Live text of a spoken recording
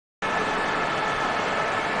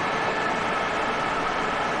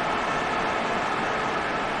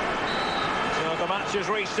match has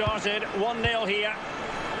restarted. 1-0 here.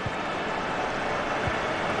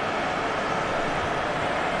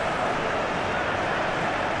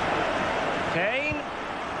 Kane.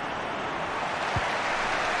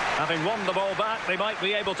 Having won the ball back, they might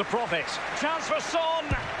be able to profit. Chance for Son.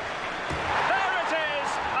 There it is.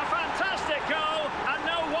 A fantastic goal, and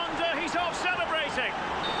no wonder he's off celebrating.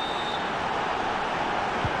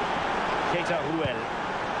 Keita.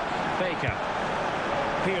 Baker.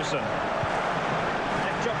 Pearson.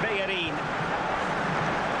 Bellerin.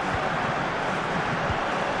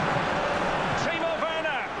 Timo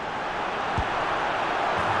Werner.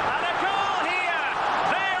 And a goal here.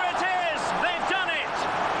 There it is. They've done it.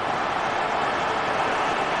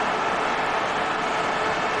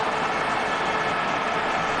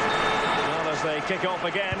 Well, as they kick off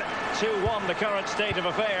again, 2-1 the current state of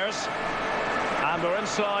affairs. And we're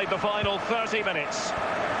inside the final 30 minutes.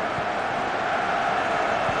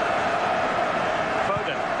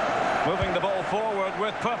 Moving the ball forward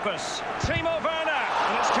with purpose. Timo Werner,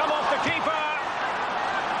 and it's come off the keeper.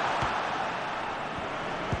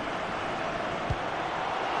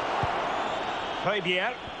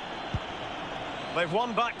 Fabier. They've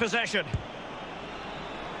won back possession.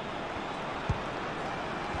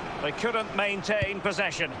 They couldn't maintain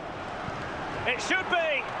possession. It should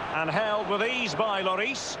be. And held with ease by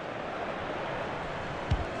Lloris.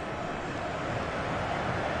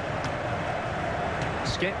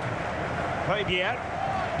 Skip. Fabier.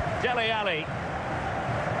 Dele Alli.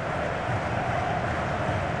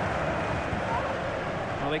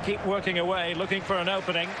 Well, they keep working away, looking for an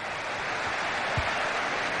opening.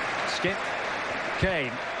 Skip.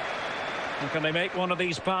 Kane. And can they make one of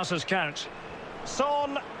these passes count?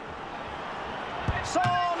 Son. Son!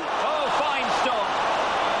 Oh, fine stop.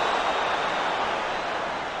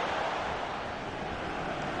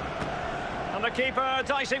 And the keeper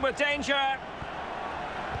dicing with danger.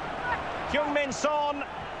 Heung-min Son.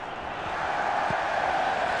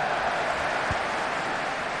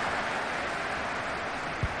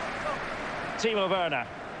 Timo Werner.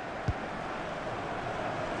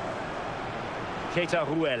 Keita.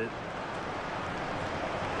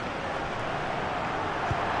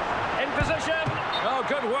 In position. Oh,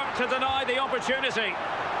 good work to deny the opportunity.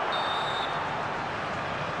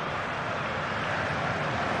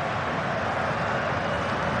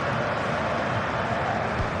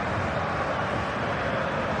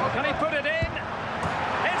 Can he put it in?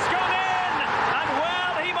 It's gone in! And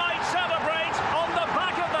well, he might celebrate on the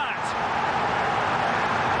back of that.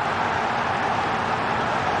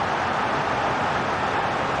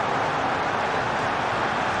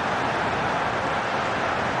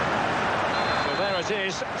 So there it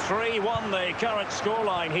is, 3-1 the current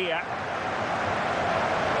scoreline here.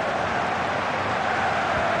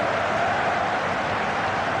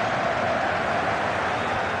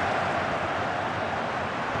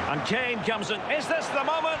 And Kane comes in. Is this the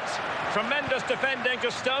moment? Tremendous defending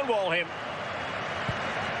to stonewall him.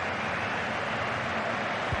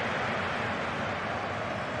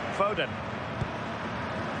 Foden.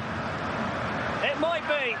 It might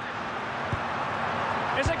be.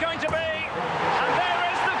 Is it going to be? And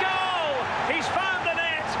there is the goal! He's found the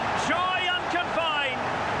net. Joy unconfined.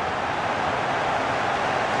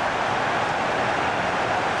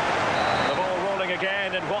 The ball rolling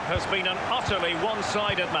again in what has been an utterly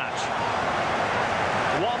one-sided match.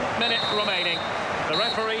 1 minute remaining. The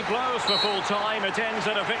referee blows for full time. It ends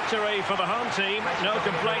in a victory for the home team. No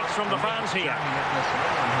complaints from the fans here.